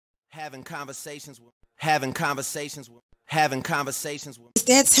having conversations with having conversations with having conversations with. It's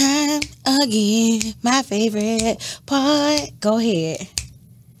that time again. My favorite part. Go ahead.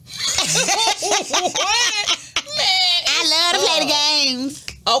 Man, I love to play the games.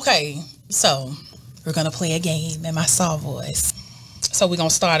 okay, so we're gonna play a game in my soft voice. So we're gonna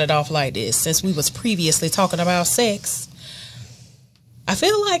start it off like this. Since we was previously talking about sex, I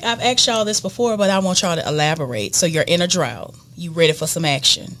feel like I've asked y'all this before, but I want y'all to elaborate. So you're in a drought. You ready for some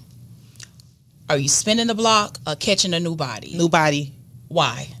action? Are you spinning the block or catching a new body? New body.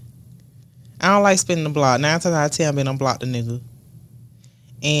 Why? I don't like spinning the block. 9 times out of 10, I've been unblocked a nigga.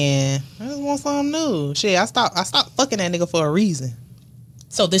 And I just want something new. Shit, I stopped fucking that nigga for a reason.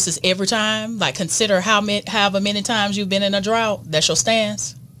 So this is every time? Like, consider however many times you've been in a drought. That's your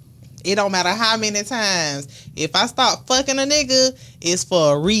stance? It don't matter how many times. If I stop fucking a nigga, it's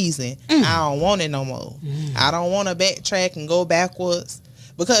for a reason. I don't want it no more. I don't want to backtrack and go backwards.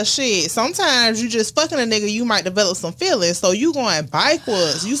 Because shit, sometimes you just fucking a nigga, you might develop some feelings. So you going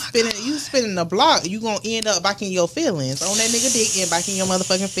backwards. You spinning the block, you gonna end up back in your feelings. On that nigga dick and back in your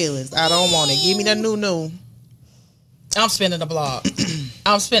motherfucking feelings. I don't want it. Give me the new. I'm spinning the block.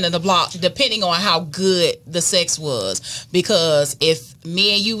 I'm spinning the block depending on how good the sex was. Because if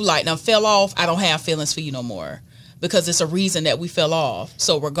me and you like done fell off, I don't have feelings for you no more. Because it's a reason that we fell off.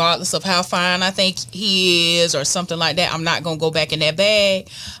 So regardless of how fine I think he is or something like that, I'm not going to go back in that bag.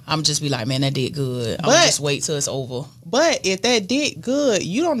 I'm just be like, man, that did good. I'm going to just wait till it's over. But if that dick good,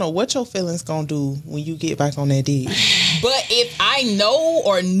 you don't know what your feelings going to do when you get back on that dick. But if I know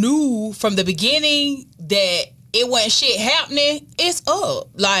or knew from the beginning that it wasn't shit happening, it's up.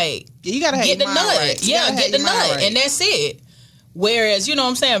 Like, you gotta have get the your nut. mind right. Yeah, get the nut. Right. And that's it. Whereas, you know what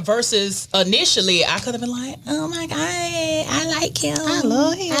I'm saying, versus initially, I could have been like, oh my God, I like him. I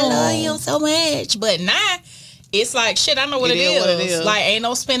love him. I love him so much. But now, it's like, shit, I know what it is. Like, ain't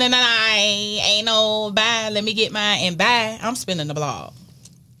no spending the night. Ain't no bye, let me get mine and bye. I'm spending the blog.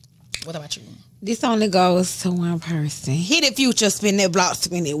 What about you? This only goes to one person. Hit it, Future. Spin that block.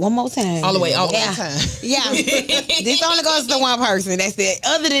 Spin it one more time. All the way, Time. Yeah. This only goes to one person. That's it.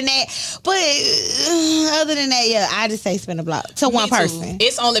 Other than that, yeah, I just say spin the block to one too. person.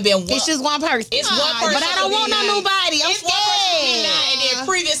 It's only been one. It's just one person. It's one person. But I don't want no new body. I'm It's one person for me now, and then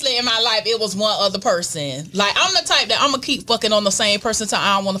previously in my life, it was one other person. Like, I'm the type that I'm gonna keep fucking on the same person till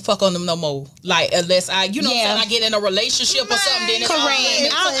I don't want to fuck on them no more. Like, unless I, you know what I'm saying, I get in a relationship or something. Then it's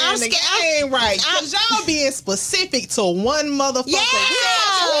correct. I'm scared. I ain't right. Because y'all being specific to one motherfucker.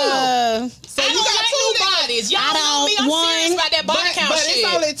 Yeah. So I you don't got like two new niggas. bodies. Y'all know me. I'm serious about that body count But shit. it's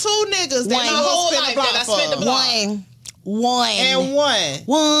only two niggas that my know whole spin the life block that I spent the for. block. One. And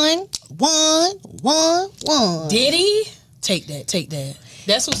one. Did he? Take that.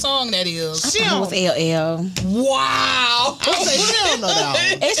 That's who song that is. She It was don't, LL. Wow. I say she don't know that one.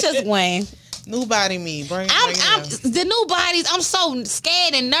 It's just one. New body me. Bring I'm it the new bodies. I'm so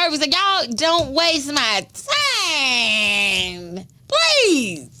scared and nervous that y'all don't waste my time.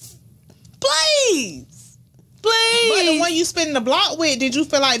 Please. But the one you spinning the block with, did you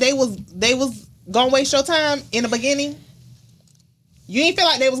feel like they was gonna waste your time in the beginning? You ain't feel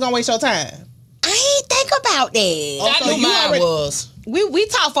like they was gonna waste your time. I ain't think about that. I so knew you mine already- was. We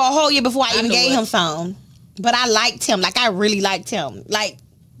talked for a whole year before I even knew gave it. him some. But I liked him. Like, I really liked him. Like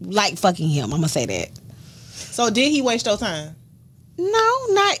fucking him. I'm gonna say that. So did he waste your time? No.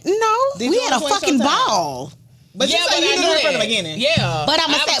 Did We you had a always waste fucking your time? ball. But you Yeah, said but you I knew knew it from that. the beginning. Yeah. But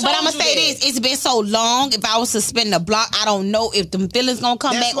I'm I've gonna told say you this. that. It's been so long. If I was to spin the block, I don't know if them feelings gonna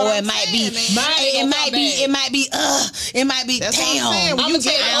come That's back, what or I'm it might be. saying, man. Mine ain't It gonna might come be. back. It might be. It might be. That's what I'm Damn. saying. When I'ma you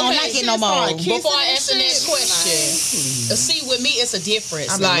tell get you, I don't okay, like it shit no more. start kissing Before I and answer shit, next question, see, with me, it's a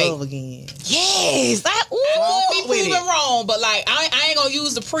difference. I'm like, in love again. Yes. I Ooh. could be with proven it. wrong, but like, I ain't gonna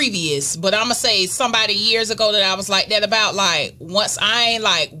use the previous, but I'm gonna say somebody years ago that I was like that about. Like, once I ain't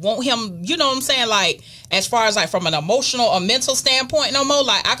like want him, you know what I'm saying? Like, as far as like from an emotional or mental standpoint, no more.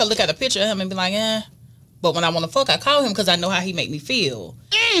 Like, I could look at a picture of him and be like, eh. But when I want to fuck, I call him because I know how he make me feel.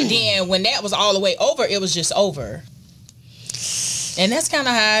 Then when that was all the way over, it was just over. And that's kind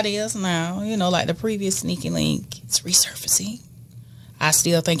of how it is now. You know, like the previous sneaky link, it's resurfacing. I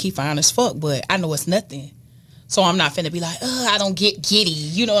still think he fine as fuck, but I know it's nothing. So I'm not finna be like, I don't get giddy.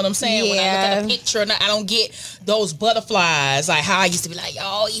 You know what I'm saying? When I look at a picture, I don't get those butterflies. Like how I used to be like,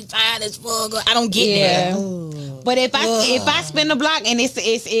 oh, he fine as fuck. I don't get Yeah. that. But if I spin the block and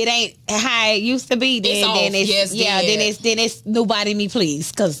it ain't how it used to be, then then it's nobody me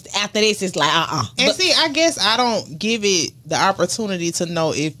please. Because after this, it's like And see, I guess I don't give it the opportunity to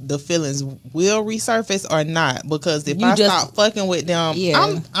know if the feelings will resurface or not. Because if I stop fucking with them,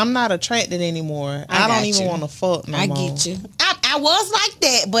 I'm not attracted anymore. I don't even want to fuck no more. I get you. I was like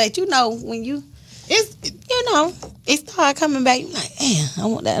that, but you know, when you it started coming back, you're like, damn, I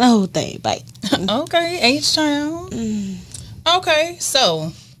want that whole thing back. Okay, H-Town. Okay,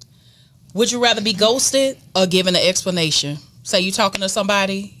 so would you rather be ghosted or given an explanation? Say you talking to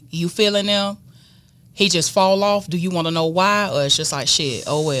somebody, you feeling them, he just fall off. Do you want to know why, or it's just like shit?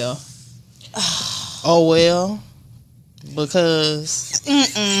 Oh well. Oh well. Because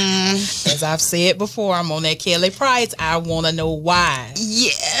as I've said before, I'm on that Kelly Price. I want to know why. Yeah.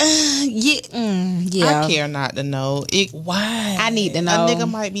 I care not to know why. I need to know. A nigga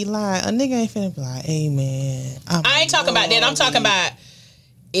might be lying. A nigga ain't finna be like, hey man, I ain't talking about that. I'm talking about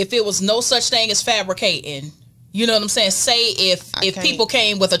if it was no such thing as fabricating. You know what I'm saying? Say if people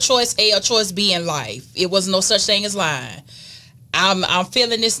came with a choice A or choice B in life, it was no such thing as lying. I'm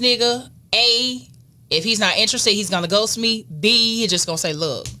feeling this nigga. A, if he's not interested, he's gonna ghost me. B, he's just gonna say,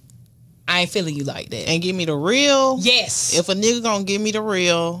 look, I ain't feeling you like that. And give me the real. Yes. If a nigga gonna give me the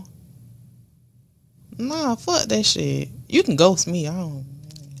real, nah, fuck that shit. You can ghost me.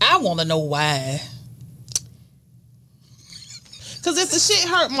 I want to know why. Cause if the shit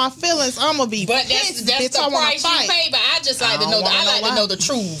hurt my feelings, I'm gonna be. But that's the price you pay. But I just like to know. I like to know the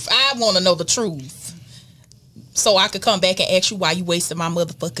truth. I want to know the truth. So I could come back and ask you why you wasting my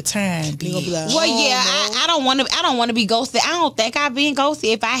motherfucking time. Well, yeah, I don't want to be ghosted. I don't think I've been ghosted.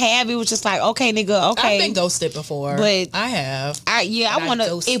 If I have, it was just like, okay, nigga, okay. I've been ghosted before, but I have. I want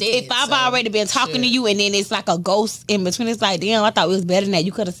to. If I've already been talking to you, and then it's like a ghost in between, it's like, damn, I thought it was better than that.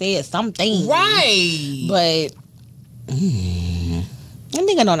 You could have said something, right? But that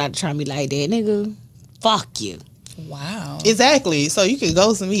nigga don't have to try me like that, nigga. Fuck you. Wow. Exactly. So you can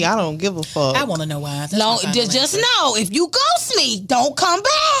ghost me. I don't give a fuck. I want to know why. Just know, if you ghost me, don't come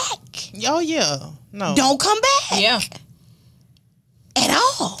back. Oh yeah. No. Don't come back. Yeah. At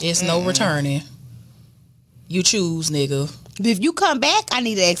all. It's no returning. You choose, nigga. If you come back, I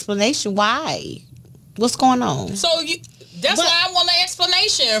need an explanation why. What's going on? So that's why I want an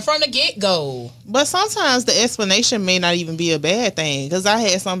explanation from the get-go. But sometimes the explanation may not even be a bad thing. Because I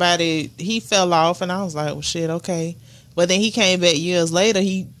had somebody, he fell off and I was like, well, shit, okay. But then he came back years later.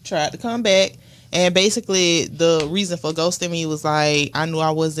 He tried to come back. And basically the reason for ghosting me was like, I knew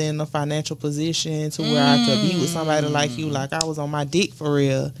I was in a financial position to where I could be with somebody like you. Like I was on my dick for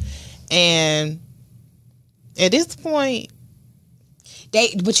real. And at this point,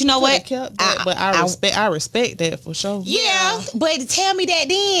 but you know what? But I respect that for sure. Yeah, but tell me that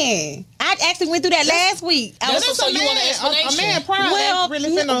then. I actually went through that last week. So you want an explanation? A man probably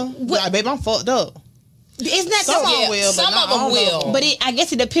really finna like, babe, I'm fucked up. It's not some of them will, some of them will. But I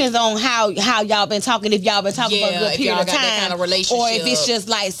guess it depends on how y'all been talking. If y'all been talking for a good period of time, kind of relationship, or if it's just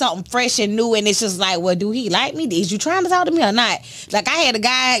like something fresh and new, and it's just like, well, do he like me? Is you trying to talk to me or not? Like I had a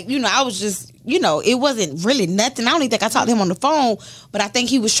guy, I was just, it wasn't really nothing. I don't even think I talked to him on the phone, but I think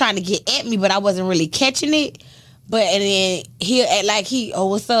he was trying to get at me, but I wasn't really catching it. But and then he'll act like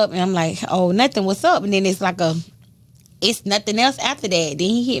what's up? And I'm like, oh, nothing, what's up? And then it's like it's nothing else after that. Then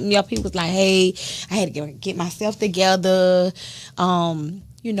he hit me up. He was like, hey, I had to get myself together. I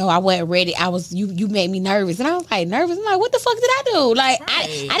wasn't ready. You made me nervous. And I was like, nervous? I'm like, what the fuck did I do? Like,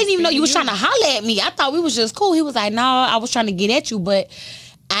 right. I didn't even know you was trying to holler at me. I thought we was just cool. He was like, no, I was trying to get at you, but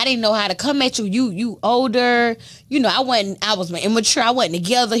I didn't know how to come at you. You older. I was immature. I wasn't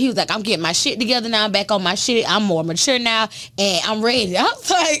together. He was like, I'm getting my shit together now. I'm back on my shit. I'm more mature now. And I'm ready. I was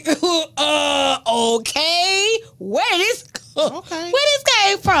like, okay. Where this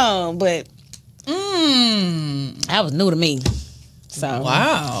came from? But that was new to me. So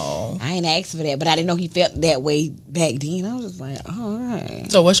wow. I ain't asked for that, but I didn't know he felt that way back then. I was just like, all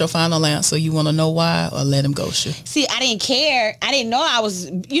right. So what's your final answer? You want to know why or let him ghost you? See, I didn't care. I didn't know I was,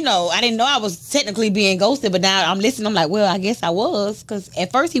 I didn't know I was technically being ghosted, but now I'm listening. I'm like, well, I guess I was. Because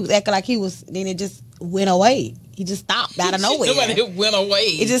at first he was acting like he was, then it just went away. He just stopped out of nowhere. It went away.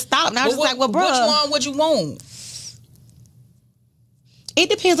 It just stopped. And I was just like, well, bro. Which one would you want? It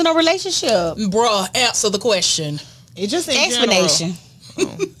depends on the relationship. Bruh, answer the question. It just explanation.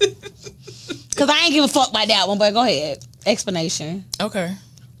 Because I ain't give a fuck by that one, but go ahead. Explanation. Okay.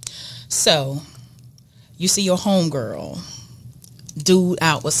 So, you see your homegirl, dude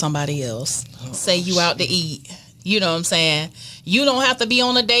out with somebody else. Say you out to eat. You know what I'm saying? You don't have to be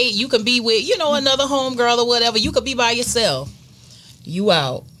on a date. You can be with, another homegirl or whatever. You could be by yourself. You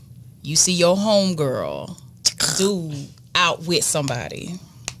out. You see your homegirl, dude out with somebody.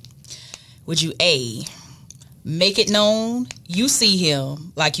 Would you A, make it known you see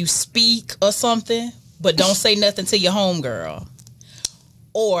him, like you speak or something, but don't say nothing to your homegirl?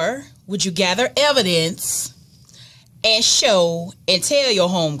 Or would you gather evidence and show and tell your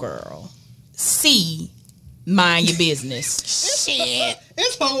homegirl? C, mind your business. Shit.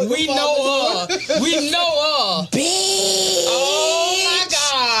 It's over. We know her. We know her. Bitch. Oh my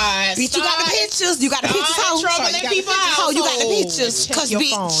God. Bitch, you got the pictures. You got the pictures. Ho. Troubling people out. Ho, you got the pictures. Check Cause your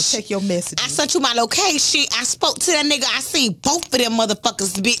bitch, phone. Check your messages. I sent you my location. I spoke to that nigga. I seen both of them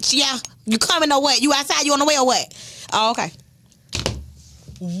motherfuckers, bitch. Yeah. You coming or what? You outside? You on the way or what? Oh, okay.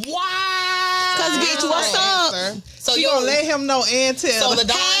 Wow. Cause bitch, what's up? So she you gonna let him know and tell. So the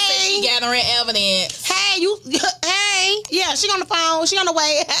dog said she gathering evidence. Hey, you. Hey. Yeah, she on the phone. She on the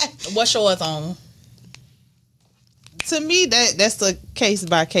way. What's yours on? To me, that's a case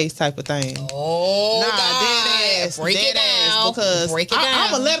by case type of thing. Oh, Nah, God. dead ass. Break it dead ass, down. because Break it down.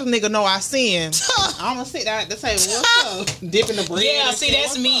 I'm gonna let a nigga know I see him. I'm gonna sit down at the table. What's up? Dipping the bread. Yeah, and see, shit. that's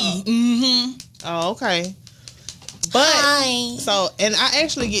What's me. up? Mm-hmm. Oh, okay. But so, and I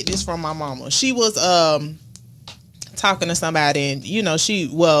actually get this from my mama. She was talking to somebody, and you know, she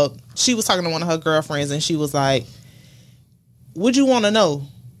was talking to one of her girlfriends, and she was like, "Would you want to know?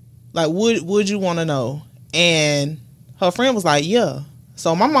 Like, would you want to know?" And her friend was like, "Yeah."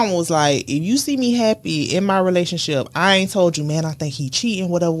 So my mama was like, "If you see me happy in my relationship, I ain't told you, man, I think he cheating,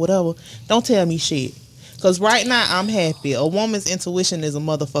 whatever. Don't tell me shit. Cause right now I'm happy. A woman's intuition is a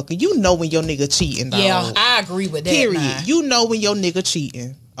motherfucker. You know when your nigga cheating, dog. Yeah, I agree with that. Period. Now. You know when your nigga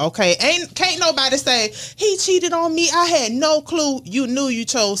cheating. Okay, can't nobody say he cheated on me. I had no clue. You knew you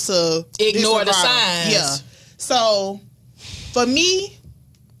chose to Ignore the disregard him. signs. Yeah. So for me,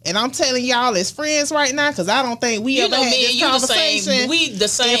 and I'm telling y'all as friends right now, because I don't think we You ever know had me and this you the conversation. same. We the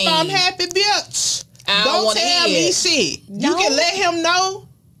same. If I'm happy, bitch, I don't don't wanna tell hear me it. shit. No. You can let him know.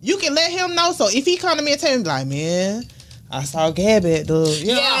 You can let him know. So if he come to me and tell me like, man, I saw Gabby at the,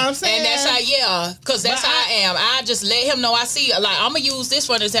 you know what I'm saying? And that's how, because that's how I am. I just let him know I see, like, I'm going to use this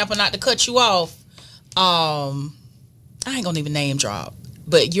for an example, not to cut you off. I ain't going to even name drop.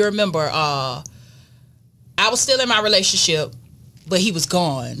 But you remember, I was still in my relationship, but he was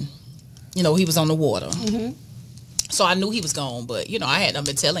gone. You know, he was on the water. Mm-hmm. So I knew he was gone, but, you know, I hadn't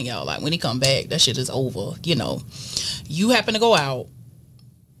been telling y'all, like, when he come back, that shit is over, you know. You happen to go out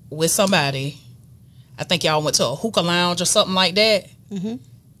with somebody, I think y'all went to a hookah lounge or something like that, and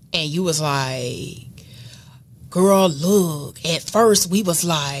you was like, girl, look, at first we was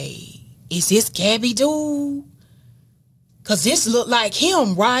like, is this Gabby dude? Because this looked like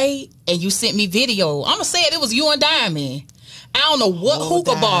him, right? And you sent me video. I'm going to say it was you and Diamond. I don't know what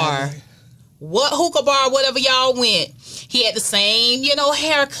hookah bar, whatever y'all went. He had the same, you know,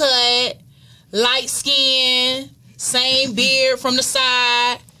 haircut, light skin, same beard from the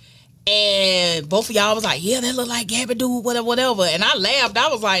side. And both of y'all was like, yeah, that look like Gabby dude, whatever. And I laughed. I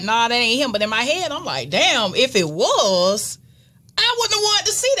was like, nah, that ain't him. But in my head, I'm like, damn, if it was, I wouldn't have wanted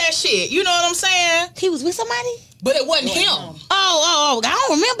to see that shit. You know what I'm saying? He was with somebody? But it wasn't him. Oh, I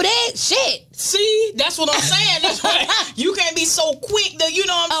don't remember that shit. See, that's what I'm saying. That's why you can't be so quick to, you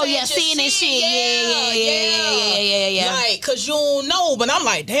know what I'm saying? Yeah, Just seeing that see shit. Yeah. Like, cause you don't know. But I'm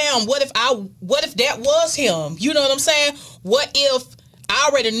like, damn, what if that was him? You know what I'm saying? What if I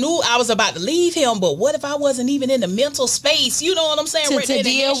already knew I was about to leave him, but what if I wasn't even in the mental space? You know what I'm saying? To Right there,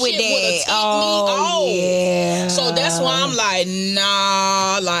 deal with that. Yeah. So that's why I'm like,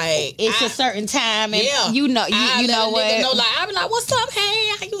 nah, like It's a certain time, and yeah, you know, I you let know a what? nigga know, like, I be like, what's up? Hey,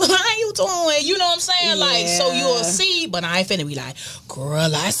 how you doing? You know what I'm saying? Like, so you'll see, but I ain't finna be like,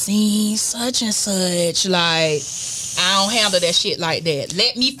 girl, I seen such and such. Like, I don't handle that shit like that.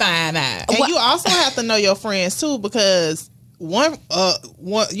 Let me find out. And you also have to know your friends too, because one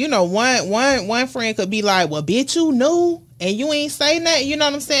friend could be like, well, bitch, you knew and you ain't say that. You know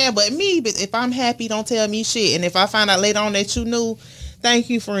what I'm saying? But me, if I'm happy, don't tell me shit. And if I find out later on that you knew, thank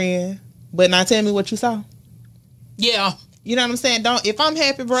you, friend, but not tell me what you saw. Yeah. You know what I'm saying? If I'm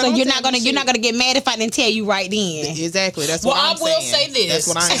happy, bro. So don't you're tell not me gonna shit. get mad if I didn't tell you right then. Exactly. That's Well, what I'm saying. I will say this. That's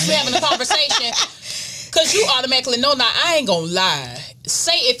what I'm Since we're having a conversation, because you automatically know now, I ain't gonna lie.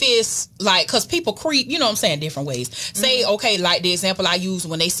 Say if it's like, because people creep, you know what I'm saying, different ways. Say, okay, like the example I used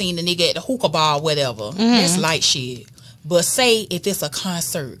when they seen the nigga at the hookah bar or whatever. That's light shit. But say if it's a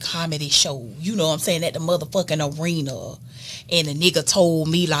concert, comedy show, you know what I'm saying, at the motherfucking arena, and the nigga told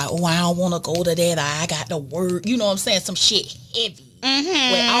me like, oh, I don't want to go to that, I got to work, you know what I'm saying, some shit heavy.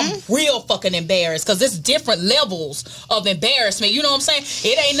 Where I'm real fucking embarrassed, because it's different levels of embarrassment. You know what I'm saying?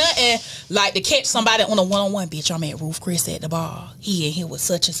 It ain't nothing like to catch somebody on a one-on-one. Bitch, I'm at Roof Chris at the bar. He in here with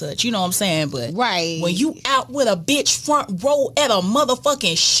such and such. You know what I'm saying? But when you out with a bitch front row at a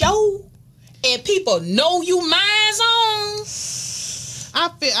motherfucking show and people know you minds on, I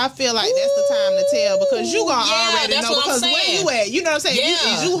feel like that's the time to tell because you gonna already that's know what I'm because where saying. you at? You know what I'm saying?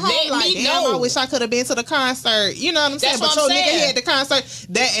 Yeah, Is you home let like me damn? know. I wish I could have been to the concert. You know what I'm saying? That's But what your I'm nigga saying. had the concert.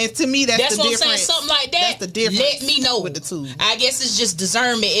 That and to me that's the what I'm difference. saying. Something like that. That's the difference. Let me know with the two. I guess it's just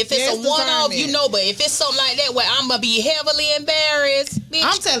discernment. If it's Yeah, a it's one-off, you discernment. know. But if it's something like that where I'm gonna be heavily embarrassed, bitch.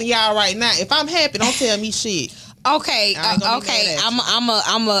 I'm telling y'all right now, if I'm happy, don't tell me shit. Okay, I ain't gonna be okay. mad at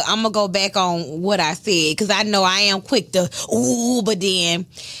I'm gonna go back on what I said because I know I am quick to but then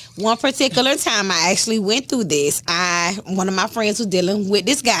one particular time I actually went through this. One of my friends was dealing with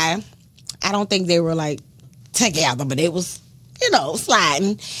this guy. I don't think they were like together, but it was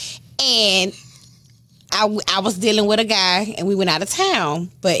sliding, and I was dealing with a guy, and we went out of town,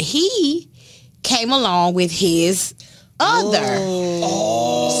 but he came along with his other.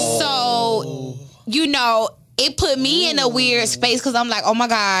 So it put me in a weird space because I'm like, oh my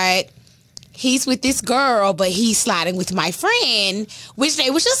God, he's with this girl, but he's sliding with my friend, which they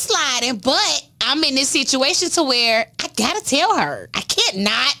was just sliding. But I'm in this situation to where I gotta tell her. I can't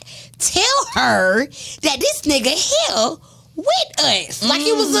not tell her that this nigga here with us. Like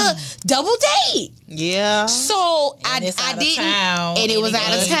it was a double date. Yeah. So I it's out of didn't, town, and it was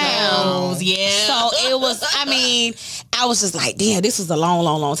out of town. Yeah. So it was. I was just like, damn, this was a long,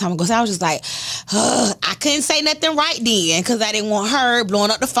 long, long time ago. So I was just like, I couldn't say nothing right then because I didn't want her blowing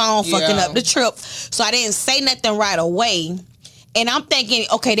up the phone, fucking up the trip. So I didn't say nothing right away. And I'm thinking,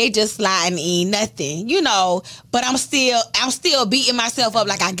 okay, they just sliding in nothing, but I'm still beating myself up.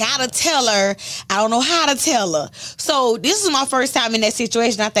 Like I gotta tell her. I don't know how to tell her. So this is my first time in that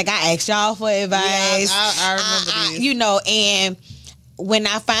situation. I think I asked y'all for advice. Yeah, I remember this. And when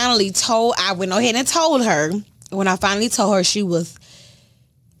I finally I went ahead and told her. When I finally told her,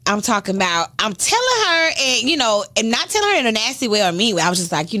 I'm telling her and, and not telling her in a nasty way or mean way. I was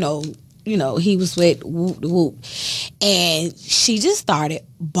just like, he was with whoop. And she just started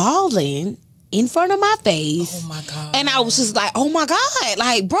bawling in front of my face. Oh my God. And I was just like, oh my God,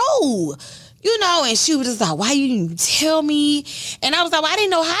 like, bro. And she was just like, why you didn't tell me? And I was like, well, I didn't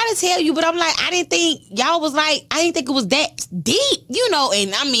know how to tell you, but I'm like, I didn't think it was that deep,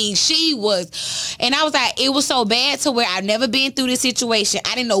 and I mean, she was, and I was like, it was so bad to where I've never been through this situation.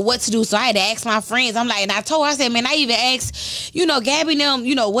 I didn't know what to do, so I had to ask my friends. I'm like, and I told her, I said, man, I even asked, Gabby and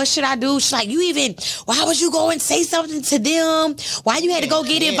them, what should I do? She's like, why would you go and say something to them? Why you had to go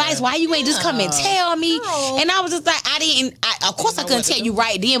get advice? Why you ain't just come and tell me? And I was just like, of course I couldn't tell you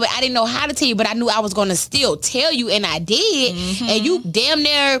right then, but I didn't know how to tell you, but I knew I was going to still tell you, and I did. And you damn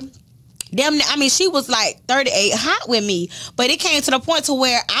near, I mean, she was like 38 hot with me, but it came to the point to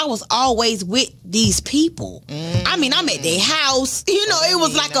where I was always with these people. I mean, I'm at their house. It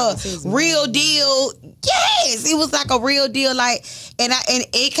was like a real deal. Yes, it was like a real deal. Like, and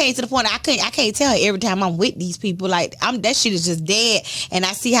it came to the point I can't tell her every time I'm with these people. Like, that shit is just dead. And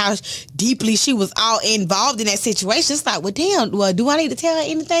I see how deeply she was all involved in that situation. It's like, well, damn. Well, do I need to tell her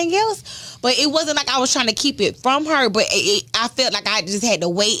anything else? But it wasn't like I was trying to keep it from her. But I felt like I just had to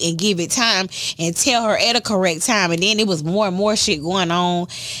wait and give it time and tell her at a correct time. And then it was more and more shit going on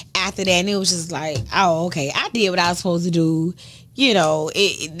after that. And it was just like, oh, okay, I did what I was supposed to do.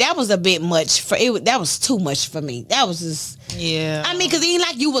 That was a bit much that was too much for me. That was just, yeah. I mean, because it ain't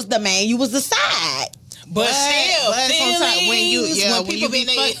like you was the man, you was the side. But still, sometimes when people be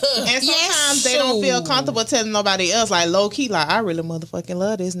and sometimes they don't feel comfortable telling nobody else. Like low key, like I really motherfucking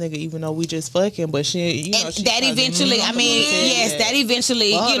love this nigga, even though we just fucking. But she, that eventually, I mean, yes, that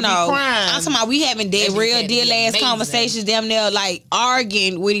eventually, I'm talking about we having real deal ass conversations, damn near like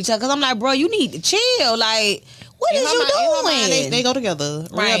arguing with each other. Cause I'm like, bro, you need to chill, like. What is you doing? They go together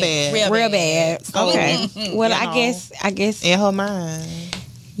real bad. Okay. Well, I guess in her mind,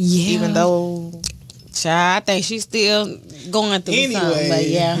 yeah. Even though, child, I think she's still going through something. But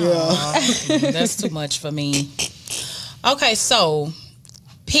yeah. That's too much for me. Okay, so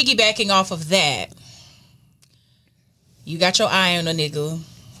piggybacking off of that, you got your eye on a nigga.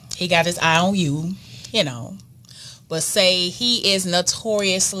 He got his eye on you. But say he is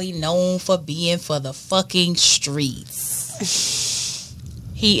notoriously known for being for the fucking streets.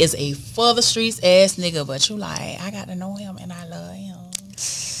 He is a for the streets ass nigga, but you like, I got to know him and I love him.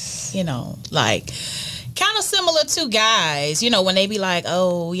 Like, kind of similar to guys, when they be like,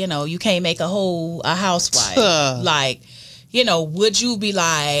 oh, you can't make a housewife. Like, would you be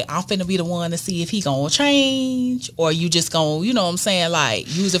like, I'm finna be the one to see if he gonna change, or you just gonna, like,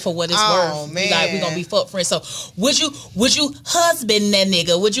 use it for what it's worth? Man. Like, we gonna be fuck friends. So would you husband that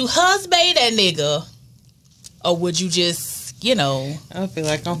nigga? Would you husband that nigga, or would you just, I feel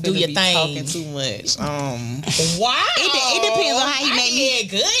like I'm do your be thing. Talking too much. Wow. It depends on how he make me.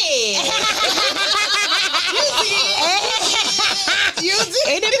 Good. You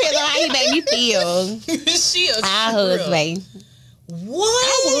It depends on how he make me feel. She a Our trip. husband. What?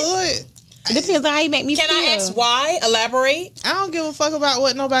 I would. It depends on how he make me Can feel. I ask why? Elaborate. I don't give a fuck about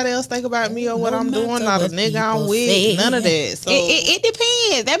what nobody else think about me or what No I'm doing. matter Not a what nigga I'm people with. say. None of that. So It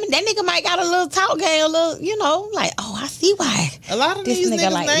depends. That nigga might got a little talk game, a little, like, oh, I see why. a lot of This these nigga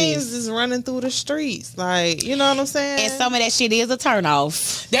niggas' like names this. is running through the streets. Like, you know what I'm saying? And some of that shit is a turn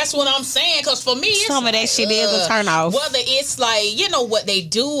off. That's what I'm saying. Because for me, it's Some of that shit is a turn off. Whether it's like, what they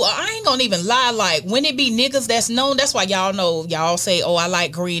do, I ain't gonna even lie. Like, when it be niggas that's known, that's why y'all say, oh, I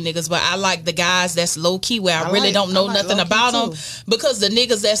like green niggas, but I like the guys that's low key where I really don't know nothing low-key about them. too. Because the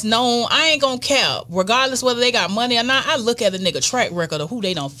niggas that's known, I ain't gonna cap. Regardless whether they got money or not, I look at the nigga track record of who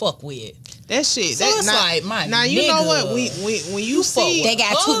they don't fuck with. that shit. So that, it's now, like, my now you know nigga, what? When you fuck see with They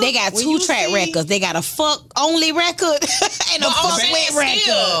got two. They got When two you track see- records. They got a fuck only record and a But I'm fuck saying with record.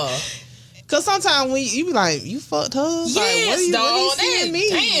 still, Cause sometimes when you be like, you fucked her. Like, Yes, what are you dog, seeing that- me?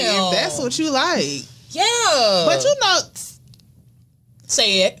 damn. If that's what you like. yeah. But you know,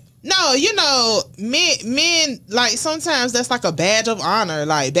 say it. no, men like sometimes that's like a badge of honor.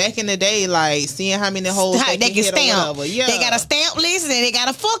 Like back in the day, like seeing how many hoes How they can hit or stamp. whatever. Yeah, They got a stamp list and they got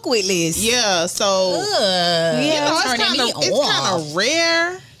a fuck with list. yeah. So Yeah, You know, it's kind of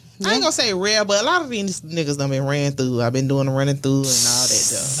rare. I ain't gonna say rare, but a lot of these niggas done been ran through. I've been doing the running through and all that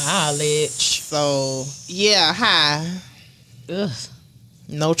stuff. knowledge. So yeah, high. Ugh.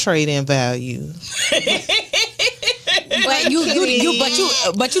 No trading value. But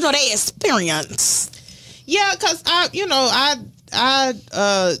but you know they experience. Yeah, cause I you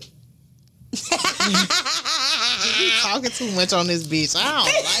talking too much on this bitch. I don't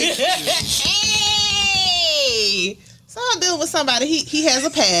like it. Hey. So I'm dealing with somebody. He has a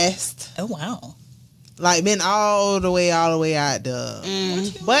past. Oh wow. Like been all the way out there.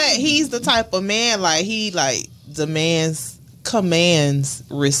 But he's the type of man like he like commands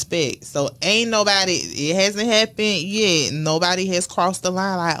respect. So ain't nobody, it hasn't happened yet. Nobody has crossed the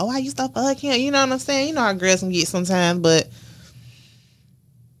line like, oh, I used to fuck him. You know what I'm saying? You know how girls can get sometimes, but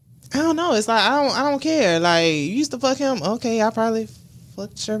I don't know. It's like I don't care. Like you used to fuck him. Okay, I probably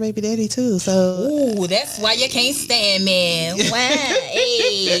fucked your baby daddy too. So Ooh, that's why you can't stand man. Wow.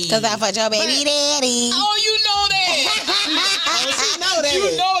 Hey. Cause I fucked your baby daddy. Oh, you know that. know that.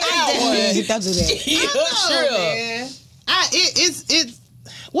 You know that one. Don't do that. Yeah, Oh, sure. man. It's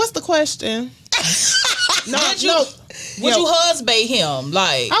what's the question? Would you husband him?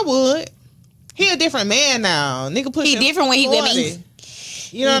 Like, I would. He a different man now. Nigga pushing He different when he with 40. me.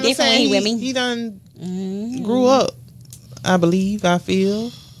 You know what I'm different when saying? he with me. He done grew up. I believe. I feel.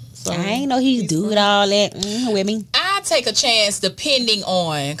 So I ain't know he do it all that with me. I take a chance depending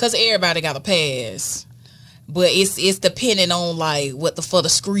on, cause everybody got a pass, but it's depending on like what the for the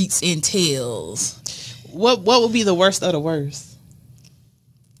streets entails. What would be the worst of the worst?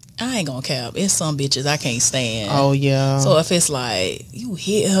 I ain't gonna cap. It's some bitches I can't stand. Oh yeah. So if it's like you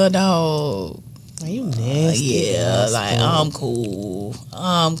hit her, dog. You nasty. Yeah, ass like fuck. I'm cool.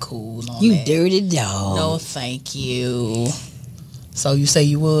 I'm cool on You that. dirty dog. No, thank you. So you say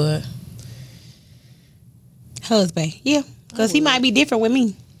you would? Husband, yeah, cause he might be different with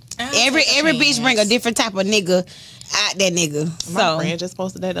me. Every bitch bring a different type of nigga out that nigga. My So friend just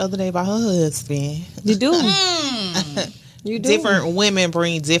posted that the other day about her husband. you do, Mm. you do. Different women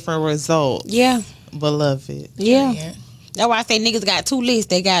bring different results. Yeah, Beloved. yeah. That's why I say niggas got two lists.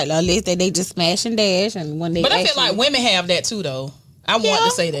 They got a list that they just smash and dash, and when they But I feel actually- like women have that too, though. I want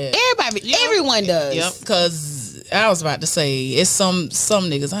to say that. everybody, everyone does. Yep. Because I was about to say, it's some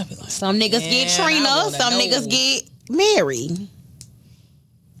niggas, I be like, Some niggas get Man, I Trina, wanna some know. niggas get Mary.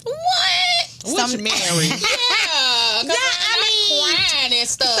 what? Some Mary? Yeah, Nah, I mean, crying and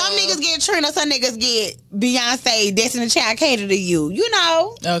stuff. Some niggas get Trina, some niggas get Beyonce, Destiny Child cater to you. You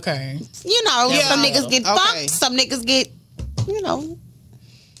know. Okay. Some Yeah. niggas get Okay. fucked, some niggas get, you know.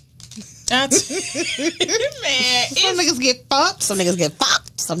 That's, man, Some it's, niggas get fucked. Some niggas get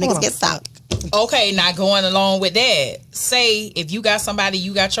fucked, some niggas get sucked. okay, now going along with that, say if you got somebody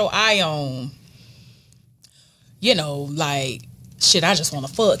you got your eye on, you know, like, shit, I just want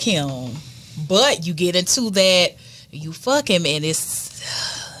to fuck him. But you get into that, you fuck him and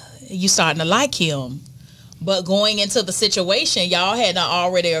you starting to like him. But going into the situation, y'all had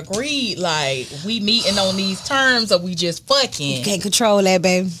already agreed, like, we meeting on these terms or we just fucking. You can't control that,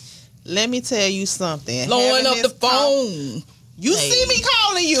 baby. Let me tell you something. Blowing Having up the this talk- phone. You Hey. see me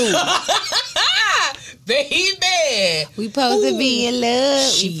calling you. baby. We supposed to be in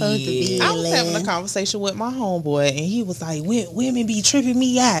love. We supposed to be in I love. was having a conversation with my homeboy, and he was like, women be tripping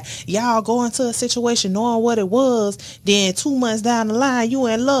me out. Y'all go into a situation knowing what it was, then 2 months down the line, you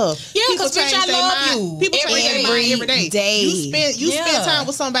in love. Yeah, People 'cause bitch, change I their love mind. you. People change their mind every day. day. You spend time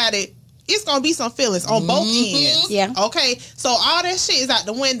with somebody, it's gonna be some feelings on both ends. Yeah. Okay. So all that shit is out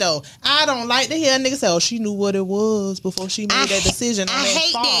the window. I don't like to hear a nigga say, "Oh, she knew what it was before she made that decision." On I that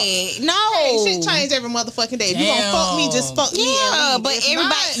hate fault. that. No. Hey, shit change every motherfucking day. If you gonna fuck me, just fuck me. Yeah, and but leave. If everybody,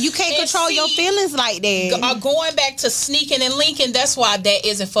 not, you can't And control your see, feelings like that. Going back to sneaking and linking, that's why that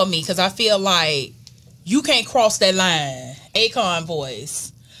isn't for me, because I feel like you can't cross that line. Akon boys.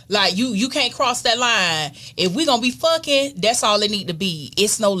 Like, you can't cross that line. If we gonna be fucking, that's all it need to be.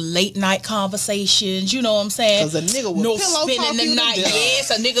 It's no late night conversations, you know what I'm saying? 'Cause a nigga will no pillow spending talk the you to night. death. Yes,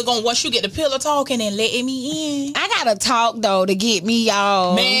 a nigga gonna, once you get the pillow talking and letting me in. I gotta talk though to get me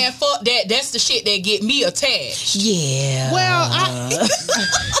y'all. Man, fuck that. That's the shit that get me attached. Yeah. well,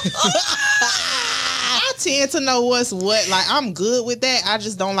 I tend to know what's what. Like, I'm good with that. I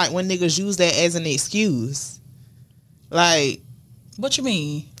just don't like when niggas use that as an excuse. Like, What you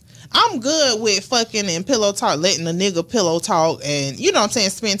mean? I'm good with fucking and pillow talk, letting a nigga pillow talk, and you know what I'm saying,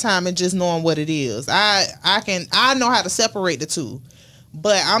 spend time and just knowing what it is. I know how to separate the two.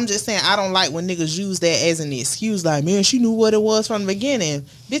 But I'm just saying, I don't like when niggas use that as an excuse. Like, man, she knew what it was from the beginning.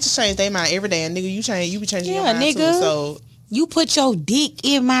 Bitches change their mind every day, and nigga, you be changing your mind nigga. too. So You put your dick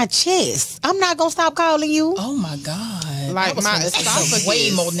in my chest. I'm not gonna stop calling you. Oh my God. Like, I was my gonna say something esophagus.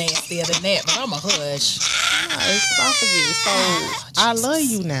 way more nastier than that, but I'm a hush. esophagus. So I love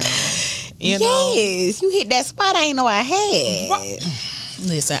you now. You know, Yes, you hit that spot I ain't know I had.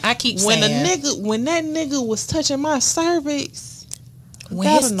 Listen, I keep when saying when that nigga was touching my cervix, when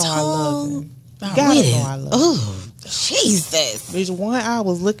gotta his know I love tongue, him. Gotta know I love him. Oh, Jesus. Bitch, one eye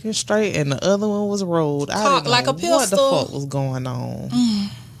was looking straight and the other one was rolled. I Cock didn't know like a what the pistol. fuck was going on.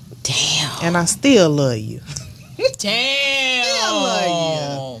 Damn. And I still love you.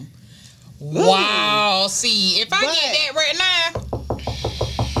 damn. Wow. See, if I But- get that right now,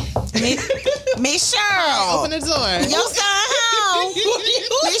 Miss Cheryl. Open the door. Your son home.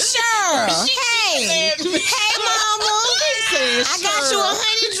 Miss Cheryl. Hey. Hey, mama. I got you a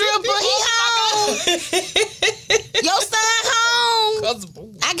honey dripper. He home. Your son home.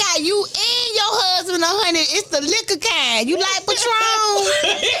 I got you and your husband a honey. It's the liquor kind. You like Patron?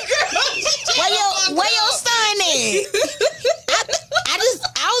 Where your son at?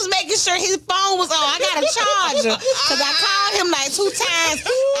 I was making sure his phone was on. I got a charger because I called him like 2 times.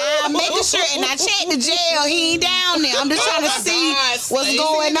 I'm making sure, and I checked the jail. He ain't down there. I'm just trying to see what's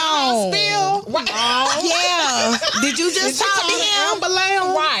going on. Yeah. Did you just talk to him?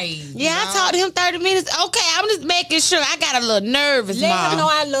 right. Yeah, I talked to him 30 minutes. Okay, I'm just making sure. I got a little nervous, Let Ma. him know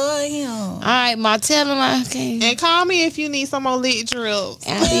I love him. All right, Ma, tell him I can't. And call me if you need some more lit drills.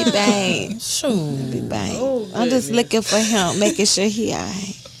 I'll be back. Shoot. Be back. Oh, I'm just looking for him, making sure he all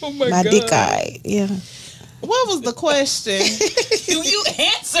right. My dick all right. Yeah. What was the question? You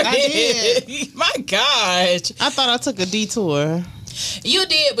answered I it. My gosh. I thought I took a detour. You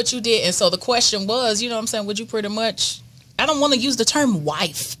did, but you didn't. So the question was, you know what I'm saying, would you pretty much, I don't want to use the term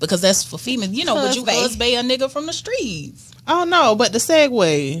wife because that's for females. You know, would you Husband. husband a nigga from the streets? Oh no, but the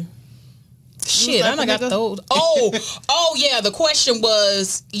segue. Shit, like I done a got nigga? those. Oh yeah. The question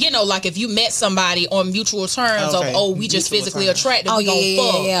was, you know, like if you met somebody on mutual terms Okay. of, oh, we just Mutual physically terms. attracted, Oh, we yeah, gonna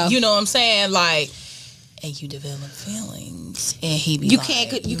yeah, fuck. yeah. You know what I'm saying? Like, and you develop feelings, and he be You like,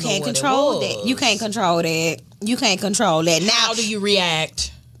 can't know can't what it control that. You was. can't control that. You can't control that. Now How do you react?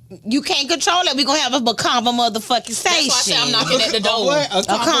 you can't control it. We gonna have a convo motherfucking station. That's why I say I'm knocking at the door. A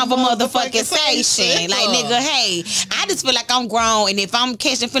convo motherfucking station. Like, nigga, hey, I just feel like I'm grown, and if I'm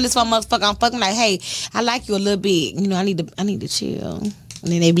catching feelings for a motherfucker, I'm fucking like, hey, I like you a little bit. You know, I need to chill. And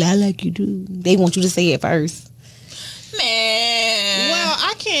then they be like, I like you too. They want you to say it first. Man. Well,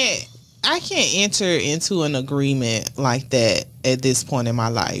 I can't enter into an agreement like that at this point in my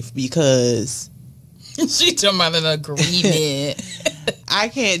life because She talking about an agreement. I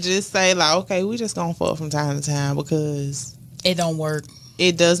can't just say like, okay, we just gonna fuck from time to time because It don't work.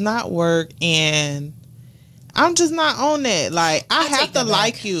 it does not work, and I'm just not on that. Like, I have take to that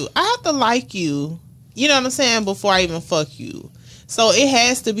like back. you. I have to like you. You know what I'm saying? Before I even fuck you. So it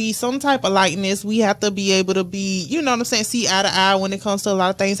has to be some type of likeness. We have to be able to be, you know what I'm saying, see eye to eye when it comes to a lot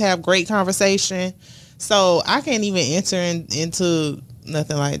of things, have great conversation. So I can't even enter into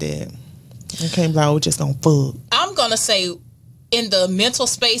nothing like that. I can't be like, we're just gonna fuck. I'm gonna say, in the mental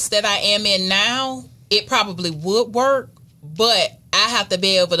space that I am in now, it probably would work, but I have to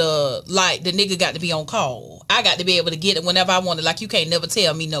be able to, like, the nigga got to be on call. I got to be able to get it whenever I want it. Like, you can't never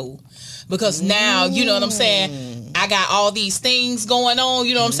tell me no. because now, you know what I'm saying, I got all these things going on,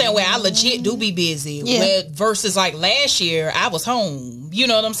 you know what I'm saying, where I legit do be busy. Yeah. Versus like last year, I was home, you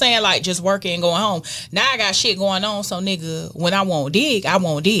know what I'm saying, like just working and going home. Now I got shit going on, so nigga, when I won't dig, I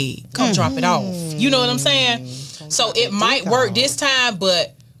won't dig. Come drop it off. You know what I'm saying? So it might work this time,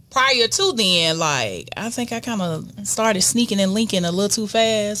 but prior to then, like, I think I kind of started sneaking and linking a little too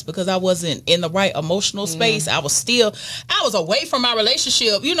fast because I wasn't in the right emotional space. I was away from my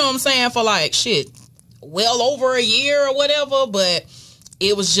relationship, you know what I'm saying, for like, shit, well over a year or whatever, but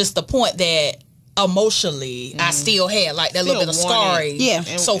it was just the point that emotionally I still had like that little bit of scarring. Yeah.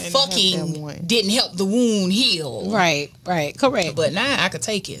 So fucking didn't help the wound heal. Right, correct. But now I could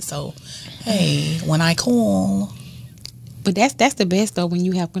take it. So, hey, when I call... But that's the best though, when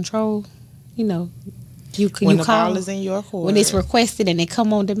you have control. You know, when the call ball is in your court. when it's requested and they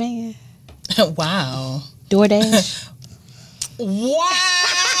come on demand. Wow. DoorDash. Wow.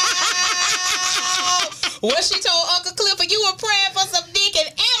 What she told Uncle Clifford, you were praying for some dick and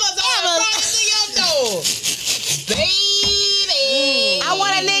Amazon brought it to your door. Baby. I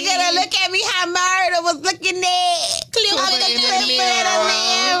want a nigga to look at me how Murder was looking at. Clifford in the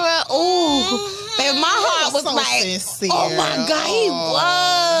mirror. Ooh. Baby, my heart was so like, sincere. oh my God, he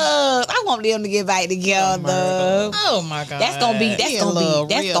was. I want them to get back together. Oh my God. That's gonna be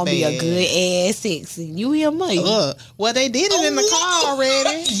a good ass sexy. You hear me? Well, they did it in the car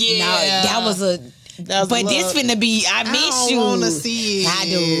already. Yeah. No, that was but this finna be, I miss you. I don't want to see it. I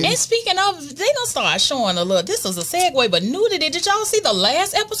do. And speaking of, they gonna start showing a little. This is a segue, but nudity. Did y'all see the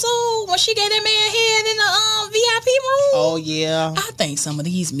last episode when she gave that man head in the VIP room? Oh yeah. I think some of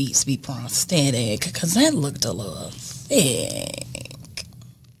these meats be prosthetic because that looked a little thick.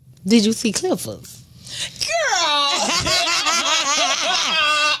 Did you see Clifford's? Girl,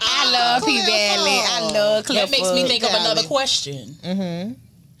 I love P Valley. I love Clifford. that makes me think of another question. Mm-hmm.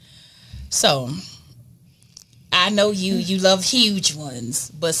 So, I know you love huge ones,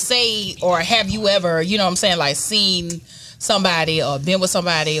 but say, or have you ever, you know what I'm saying, like seen somebody or been with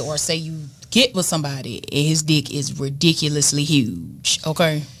somebody, or say you get with somebody and his dick is ridiculously huge,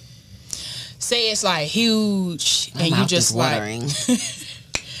 okay? Say it's like huge and you just like,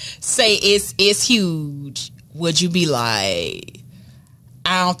 say it's huge. Would you be like,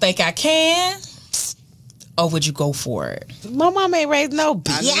 I don't think I can? Or would you go for it? My mom ain't raised no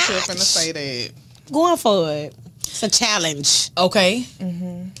bitch. I knew you were finna say that. Going for it. It's a challenge. Okay.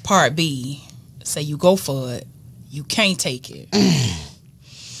 Part B. Say you go for it. You can't take it.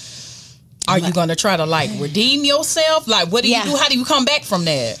 Are you going to try to like redeem yourself? Like, what do you do? How do you come back from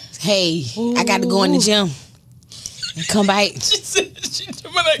that? Hey, I got to go in the gym and come back.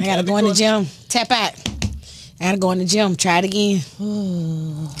 I got to go in the gym. Tap out. I got to go in the gym. Try it again.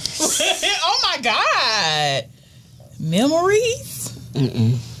 Oh my God. Memories?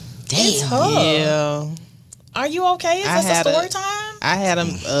 Damn. It's tough. Yeah. Are you okay? Is this a story time? I had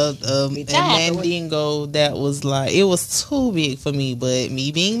a Mandingo that was like, it was too big for me, but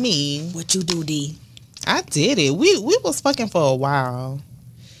me being me, What you do, D? I did it. We was fucking for a while,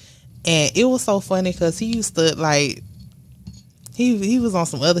 and it was so funny because he used to like, he was on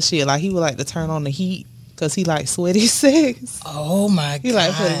some other shit. Like he would like to turn on the heat because he like sweaty sex. Oh my God. He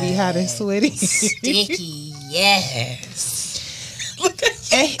like for it to be hot and sweaty. Sticky, yes.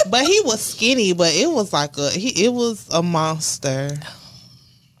 But he was skinny, but it was like it was a monster.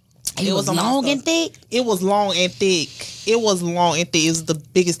 It was long and thick. It was long and thick. It was long and thick. It was the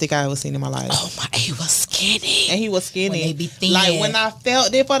biggest dick I ever seen in my life. Oh my, he was skinny. And he was skinny. When they be thin. Like when I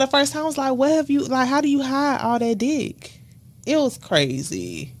felt it for the first time, I was like, "Where have you? Like, how do you hide all that dick?" It was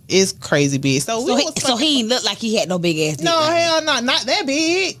crazy. It's crazy big. So he ain't look like he had no big ass dick. No, hell no, not that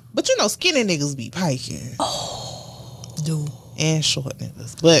big. But you know, skinny niggas be piking. Do. And short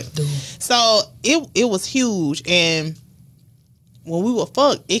niggas. But so it was huge, and when we were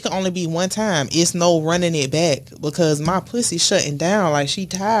fucked, it could only be one time. It's no running it back because my pussy shutting down. Like she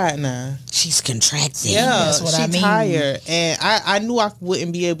tired now. She's contracted. Yeah, That's what she I mean. tired, and I knew I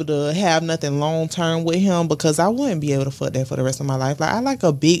wouldn't be able to have nothing long term with him because I wouldn't be able to fuck that for the rest of my life. Like I like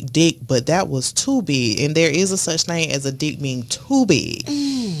a big dick, but that was too big, and there is a such thing as a dick being too big,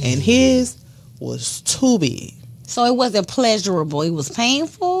 and his was too big. So it wasn't pleasurable. It was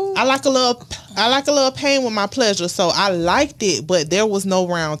painful. I like a little pain with my pleasure, so I liked it, but there was no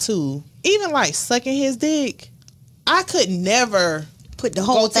round two. Even like sucking his dick, I could never Put the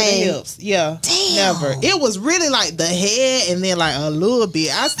whole go to the thing. hips. Yeah, Damn. never. It was really like the head and then like a little bit.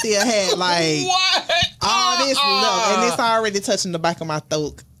 I still had like What? all this love, and it's already touching the back of my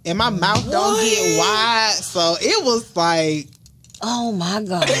throat, and my mouth don't get wide, so it was like, Oh my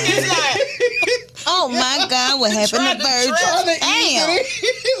God. It's like, Oh Oh my God, what happened to Virgil? Damn.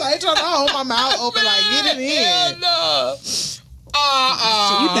 Like trying to hold my mouth open, like get it in. Hell no.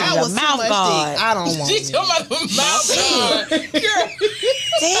 That was mouth too much guard. dick. I don't want She's it. talking about the mouth guard. Girl,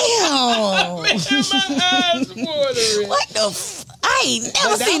 Damn. my eyes watering. What the I ain't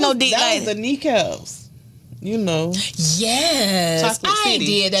never But seen no dick that like was the kneecaps. You know. Yes. Chocolate I City.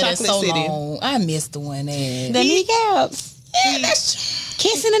 did that in Chocolate so City. long. I missed the one that. the kneecaps. Yeah, that's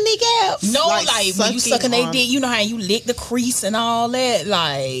Kissing the kneecaps. no, Like like when you sucking sucking their on- dick, you know how you lick the crease and all that,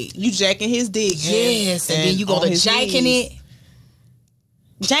 like You jacking his dick. yes, and then you go on to his jacking knees. it.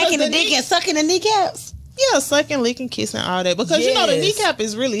 Jacking the the dick knee- and sucking the kneecaps. Yeah, sucking, licking, kissing, all that. Because you know the Yes. kneecap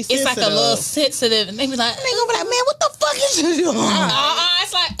is really It's sensitive. like a little sensitive, and they be like, They gonna be like, man, what the fuck is you doing?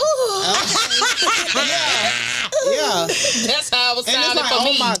 it's like, ooh. Yeah. That's how it was And it's sounding like, for oh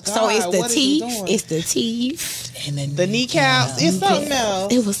me. my God, So it's the what is he teeth. doing? It's the teeth. And then The kneecaps. It's something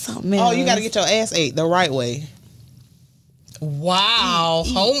else. It was something else. Oh, you got to get your ass ate the right way. wow,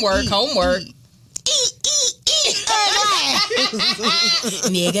 homework.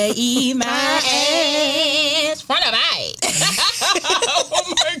 Nigga, eat my ass. Front of eye. Oh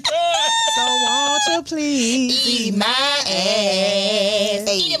my God. So won't you please Eat my ass.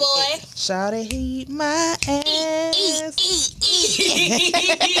 Eat it, boy. shout it, eat my ass.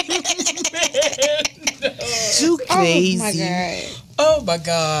 You crazy. Oh my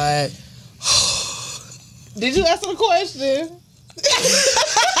God. Did you answer the question?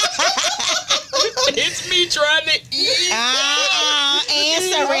 It's me trying to eat.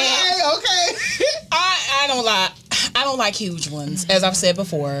 Answer it. Okay. I don't like. I don't like huge ones, as I've said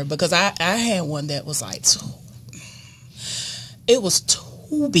before, because I had one that was like it was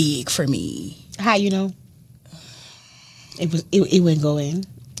too big for me. How you know? It wouldn't go in.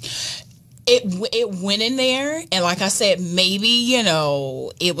 It went in there, and like I said, maybe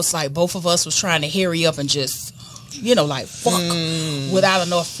it was like both of us was trying to hurry up and just like fuck without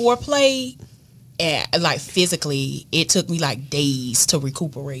enough foreplay, and like physically, it took me like days to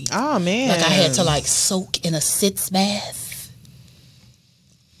recuperate. Oh man. Like I had to like soak in a sitz bath.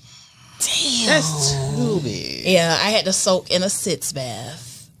 Damn. That's too big. Yeah, I had to soak in a sitz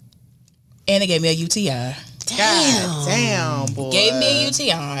bath, and it gave me a UTI. God damn, boy. Gave me a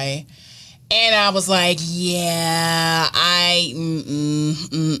UTI. And I was like, yeah, I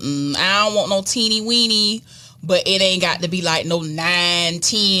don't want no teeny weeny, but it ain't got to be like no 9,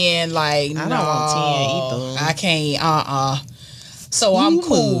 10, like, I don't want 10 either. I can't, So I'm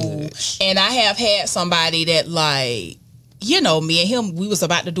cool. much. And I have had somebody that like, me and him, we was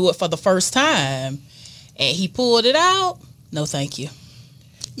about to do it for the first time. And he pulled it out. No, thank you.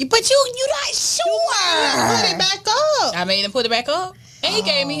 But you not sure. Put it back up. I made him put it back up. And he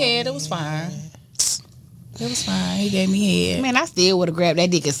gave me head. It was fine. It was fine. He gave me head. Man, I still would have grabbed that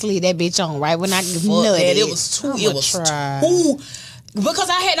dick and slid that bitch on right when I Fuck nutted. that. It was too. It was try. too. Because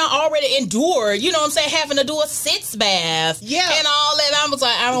I had not already endured, you know what I'm saying, having to do a sitz bath. Yeah. And all that. I was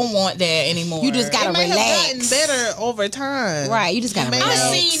like, I don't want that anymore. You just gotta It may have gotten relax. better over time. Right, you just gotta It may I relax.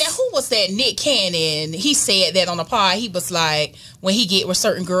 have- seen that. Who was that? Nick Cannon. He said that on the pod. He was like, when he get with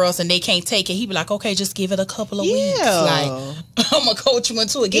certain girls and they can't take it, he be like, okay, just give it a couple of weeks. Yeah. Like, I'm gonna coach you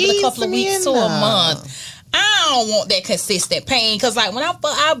into it. Give it a Ease couple of me weeks in to a now. month. I don't want that consistent pain, because like when I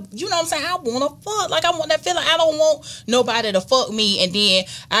fuck, you know what I'm saying, I want to fuck. Like I want that feeling. I don't want nobody to fuck me and then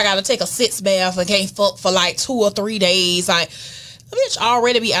I gotta take a sitz bath and can't fuck for like 2 or 3 days. Like, the bitch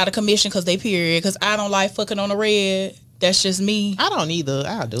already be out of commission because they period. Because I don't like fucking on the red. That's just me. I don't either.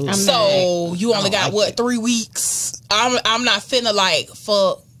 I'll do it. So you only I don't got like what it. 3 weeks? I'm not finna like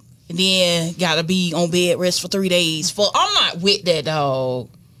fuck and then gotta be on bed rest for 3 days. Fuck, I'm not with that, dog.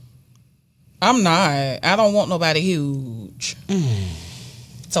 I'm not. I don't want nobody huge.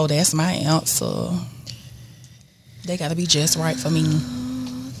 So that's my answer. They gotta be just right for me.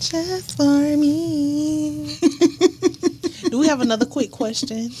 Just for me. Do we have another quick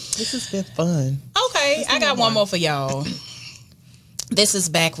question? This has been fun. Okay, I got one more for y'all. This is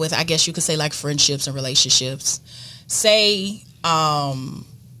back with, I guess you could say, like friendships and relationships. Say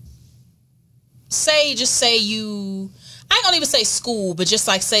you, I ain't gonna even say school, but just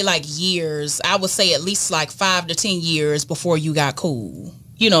like say like years. I would say at least like 5 to 10 years before you got cool.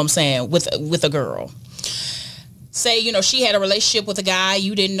 You know what I'm saying? With a girl. Say, she had a relationship with a guy,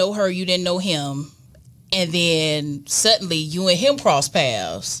 you didn't know her, you didn't know him, and then suddenly you and him cross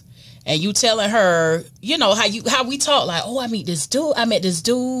paths. And you telling her, how we talk, like, oh, I met this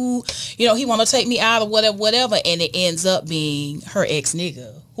dude, he want to take me out or whatever, and it ends up being her ex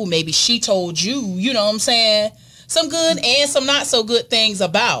nigga, who maybe she told you, you know what I'm saying, some good and some not so good things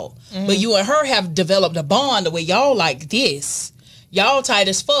about. Mm-hmm. But you and her have developed a bond the way y'all like this. Y'all tight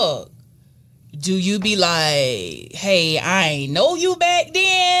as fuck. do you be like, hey, I ain't know you back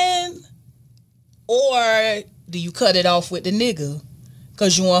then? Or do you cut it off with the nigga?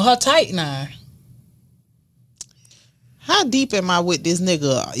 Because you want her tight now. How deep am I with this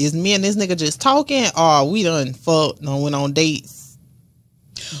nigga? Is me and this nigga just talking, or we done fucked and went on dates?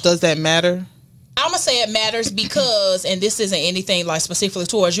 Does that matter? I'm gonna say it matters because, and this isn't anything like specifically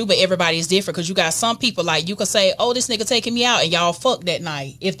towards you, but everybody is different. Because you got some people like you could say, "Oh, this nigga taking me out," and y'all fuck that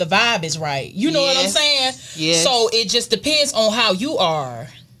night if the vibe is right. You know what I'm saying? Yes. So it just depends on how you are.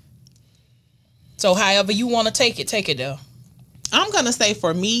 So however you want to take it though. I'm gonna say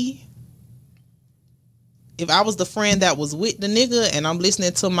for me, if I was the friend that was with the nigga and I'm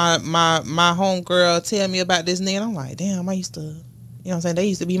listening to my homegirl tell me about this nigga, I'm like, damn, I used to. You know what I'm saying? They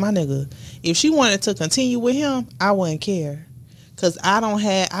used to be my nigga. If she wanted to continue with him, I wouldn't care. Cause I don't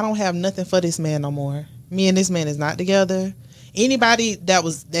have nothing for this man no more. Me and this man is not together. Anybody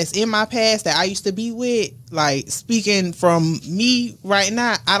that's in my past that I used to be with, like speaking from me right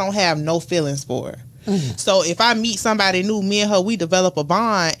now, I don't have no feelings for her. Mm-hmm. So if I meet somebody new, me and her, we develop a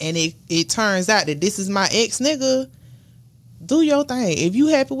bond, and it turns out that this is my ex nigga, do your thing. If you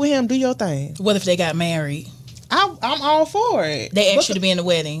happy with him, do your thing. What if they got married? I'm all for it. They asked you to be in the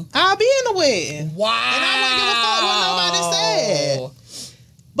wedding. I'll be in the wedding. Wow. And I wouldn't give a fuck what nobody said.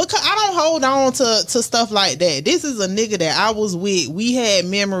 Because I don't hold on to stuff like that. This is a nigga that I was with. We had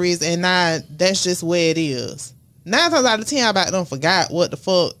memories, and now that's just where it is. 9 times out of 10, I about done forgot what the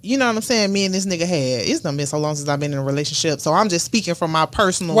fuck. You know what I'm saying? Me and this nigga had. It's done been so long since I've been in a relationship. So I'm just speaking from my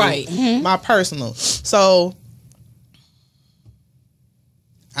personal. Right. Mm-hmm. My personal. So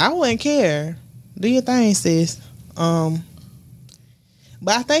I wouldn't care. Do your thing, sis. But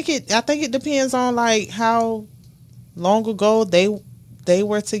I think it depends on like how long ago they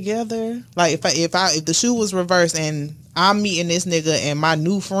were together. Like if the shoe was reversed and I'm meeting this nigga and my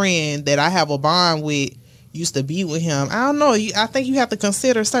new friend that I have a bond with used to be with him, I don't know. I think you have to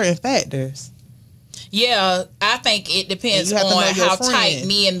consider certain factors. Yeah, I think it depends on how friend. tight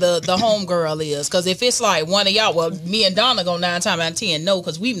me and the homegirl is. Because if it's like one of y'all, well, me and Donna go 9 times out of 10 no,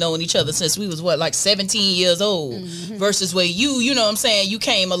 because we've known each other since we was like 17 years old. Mm-hmm. Versus where you know what I'm saying, you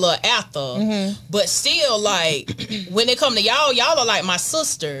came a little after. Mm-hmm. But still, like when it come to y'all are like my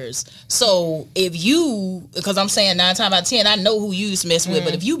sisters. So if you, because I'm saying 9 times out of 10, I know who you used to mess with.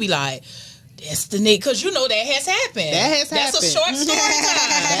 But if you be like, that's the nigga, because you know that has happened. That's a short story time.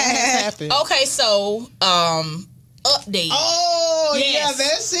 That has happened. Okay, so update. Oh yes. yeah,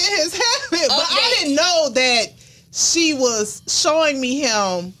 that shit has happened. But Update. I didn't know that she was showing me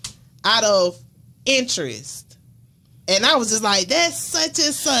him out of interest. And I was just like, that's such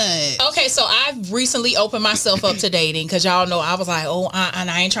and such. Okay, so I've recently opened myself up to dating because y'all know I was like, oh, and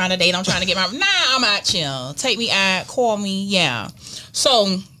I ain't trying to date. I'm trying to get I'm out chill. Take me out, call me, yeah.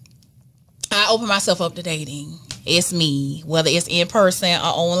 So I opened myself up to dating. It's me, whether it's in person or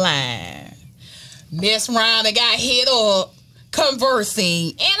online. Mess around and got hit up conversing.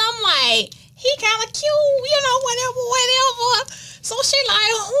 And I'm like, he kind of cute, you know, whatever. So she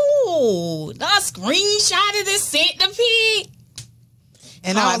like, who? I screenshotted and sent the pic.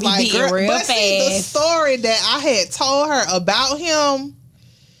 And I was like, girl, but see, the story that I had told her about him,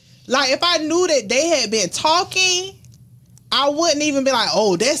 like if I knew that they had been talking, I wouldn't even be like,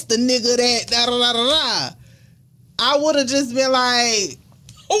 oh, that's the nigga that da da da da da. I would have just been like,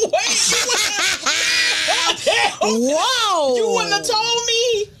 oh, wait, whoa. You wouldn't have told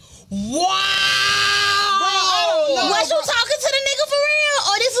me? Wow. Bro, was you talking to the nigga for real?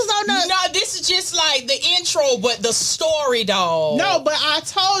 Or this was on the... No, this is just like the intro, but the story, dog. No, but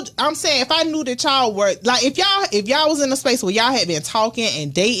I'm saying if I knew that y'all were, like if y'all was in a space where y'all had been talking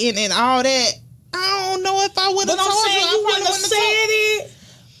and dating and all that, I don't know if I would have told you. You wouldn't have said it.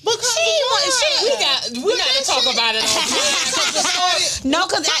 Because we got to talk about it. No,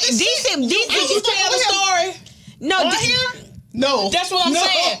 because decent. Did you tell the story? No, No. That's what I'm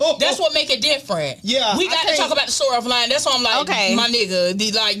saying. That's what make it different. Yeah. We got to talk about the story offline. That's why I'm like, okay, my nigga,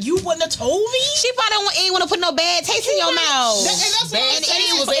 like, you wouldn't have told me? She probably ain't want to put no bad taste in your mouth.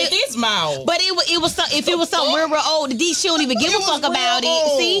 It was in his mouth. But it was if it was something real old, she don't even give a fuck about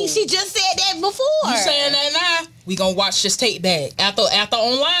it. See, she just said that before. You saying that now? We gonna watch this tape back after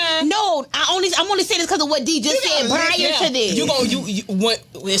online. No, I'm only saying this because of what D just said prior to this. You what?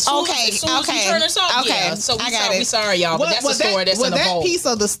 As soon as you turn us off, yeah. So we sorry, y'all, but that's the story that's in the vault. That piece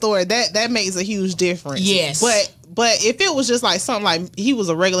of the story that makes a huge difference. Yes, but if it was just like something like he was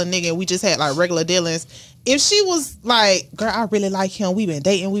a regular nigga and we just had like regular dealings, if she was like, girl, I really like him, we've been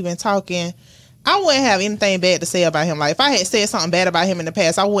dating, we've been talking, I wouldn't have anything bad to say about him. Like if I had said something bad about him in the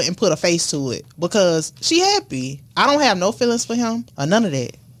past, I wouldn't put a face to it because she happy. I don't have no feelings for him or none of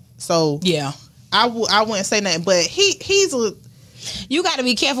that. So Yeah. I wouldn't say nothing. But he's a. You got to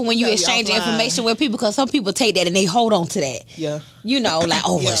be careful when you Gotta be exchange offline. information with people, because some people take that and they hold on to that. Yeah. You know, like,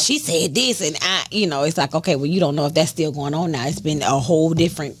 oh, Yeah. well, she said this, and it's like, okay, well, you don't know if that's still going on now. It's been a whole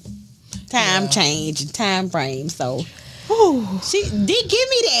different time change and time frame. So she did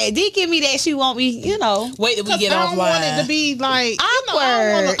give me that. She want me, Wait till we get I don't want it offline. to be like Awkward.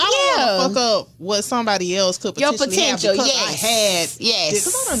 I don't want Yeah. to fuck up what somebody else could Your potentially have potential, because yes. I had. Yes.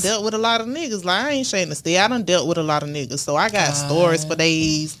 Because I done dealt with a lot of niggas. Like, I ain't ashamed to say I done dealt with a lot of niggas. So I got stories for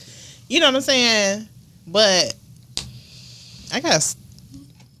days. You know what I'm saying? But I got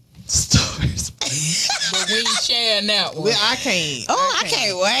stories. But we ain't sharing that one. But I can't. Oh, I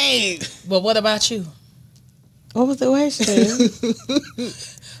can't wait. But what about you? What was the question?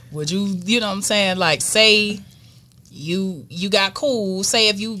 Would you know what I'm saying? Like, say you got cool. Say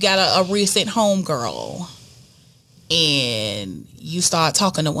if you got a recent homegirl and you start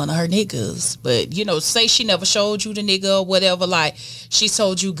talking to one of her niggas, but say she never showed you the nigga or whatever, like she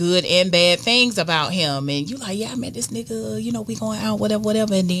told you good and bad things about him, and you like, yeah, I met this nigga, we going out,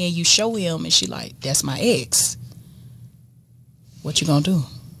 whatever, and then you show him and she like, that's my ex. What you gonna do?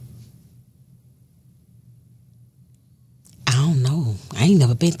 I don't know. I ain't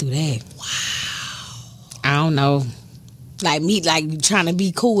never been through that. Wow. I don't know. Like me, like trying to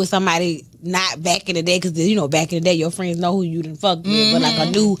be cool with somebody not back in the day, because back in the day your friends know who you done fucked with, but like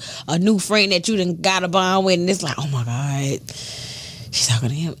a new friend that you done got a bond with, and it's like, oh my god, she's talking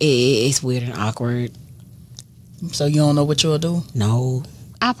to him. It's weird and awkward. So you don't know what you'll do? No,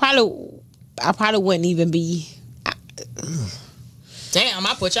 I probably wouldn't even be. Damn,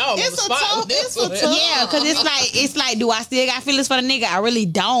 I put y'all on the spot with this one. Yeah, because it's like, do I still got feelings for the nigga? I really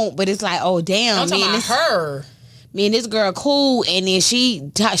don't, but it's like, oh damn, I'm talking about her. Me and this girl cool, and then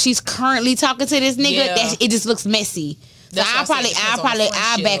she's currently talking to this nigga. Yeah. It just looks messy. So That's why I said it depends on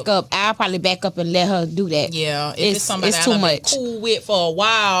I'll back friendship. up. I'll probably back up and let her do that. Yeah, if it's somebody it's that too I've been much. cool with for a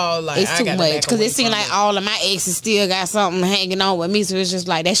while, like It's I too gotta much back because away it seems from like it. all of my exes still got something hanging on with me. So it's just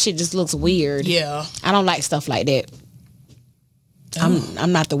like that shit just looks weird. Yeah. I don't like stuff like that.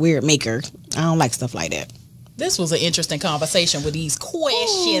 I'm not the weird maker. I don't like stuff like that. This was an interesting conversation with these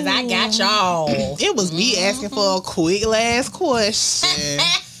questions. I got y'all. It was me asking for a quick last question.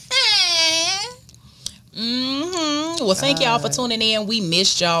 Well, thank y'all for tuning in. We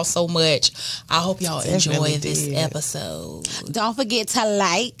missed y'all so much. I hope y'all Definitely enjoy this did. episode. Don't forget to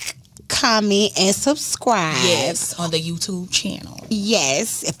like, comment, and subscribe. Yes, on the YouTube channel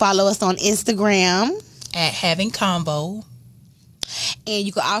Yes. Follow us on Instagram. at Having Convo. And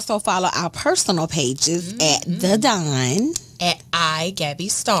you can also follow our personal pages at The Don. At I Gabby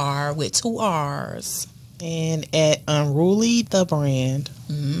Star with 2 R's. And at Unruly the Brand.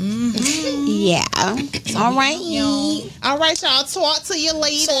 Yeah. All right. All right, y'all. Talk to you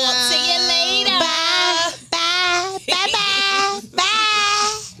later. Bye. Bye. Bye. Bye.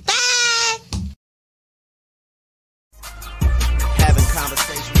 Bye. Bye. Having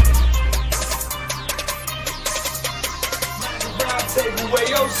conversations. Table where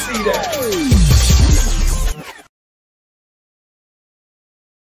you see that.